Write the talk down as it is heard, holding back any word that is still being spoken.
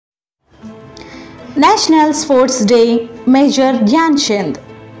National Sports Day, Major Dhyan Chand.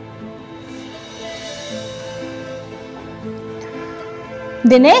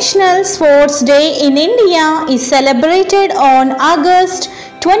 The National Sports Day in India is celebrated on August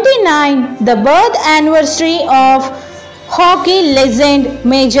 29, the birth anniversary of hockey legend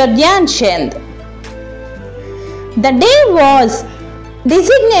Major Dhyan Chand. The day was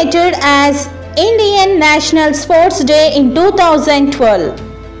designated as Indian National Sports Day in 2012.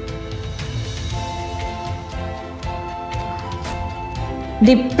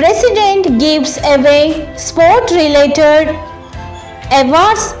 The President gives away sport-related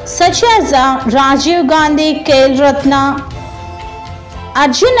awards such as the Rajiv Gandhi Khel Ratna,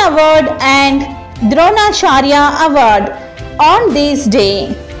 Arjun Award and Dronacharya Award on this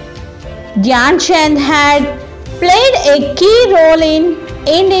day. Dhyan Chand had played a key role in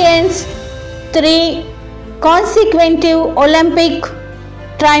Indians' 3 consecutive Olympic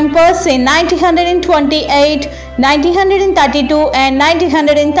triumphs in 1928, 1932 and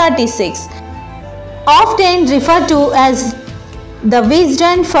 1936, often referred to as the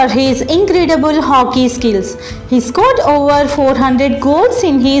Wisden for his incredible hockey skills. He scored over 400 goals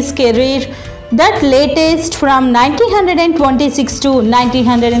in his career, that latest from 1926 to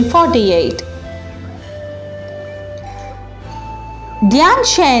 1948. Dhyan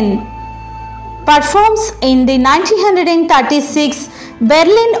Chand performs in the 1936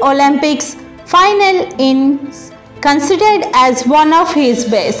 Berlin Olympics final is considered as one of his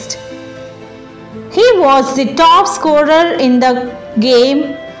best. He was the top scorer in the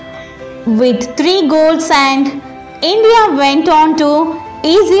game with 3 goals, and India went on to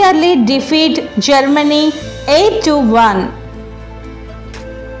easily defeat Germany 8-1.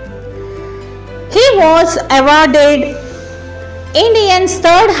 He was awarded India's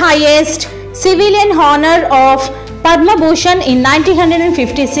 3rd highest civilian honor of Padma Bhushan in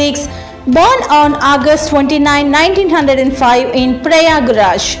 1956, born on August 29, 1905 in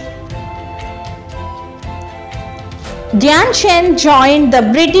Prayagraj. Dhyan Chand joined the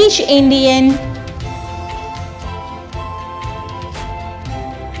British Indian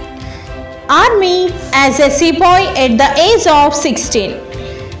Army as a sepoy at the age of 16.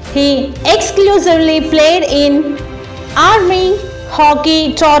 He exclusively played in Army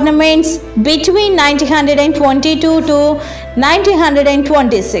hockey tournaments between 1922 to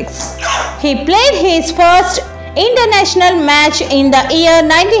 1926. He played his first international match in the year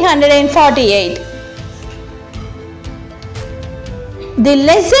 1948. The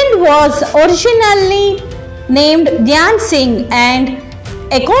legend was originally named Dhyan Singh, and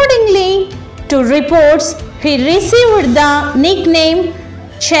accordingly to reports, he received the nickname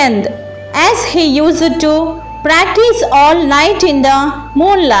Chand as he used to practice all night in the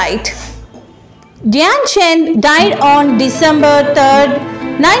moonlight. Dhyan Chand died on December 3,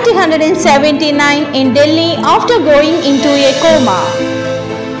 1979 in Delhi after going into a coma.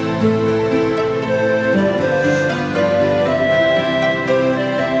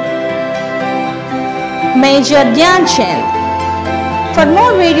 Major Dhyan Chand. For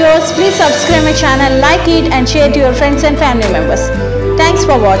more videos, please subscribe my channel, like it and share to your friends and family members. Thanks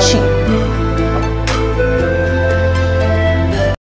for watching.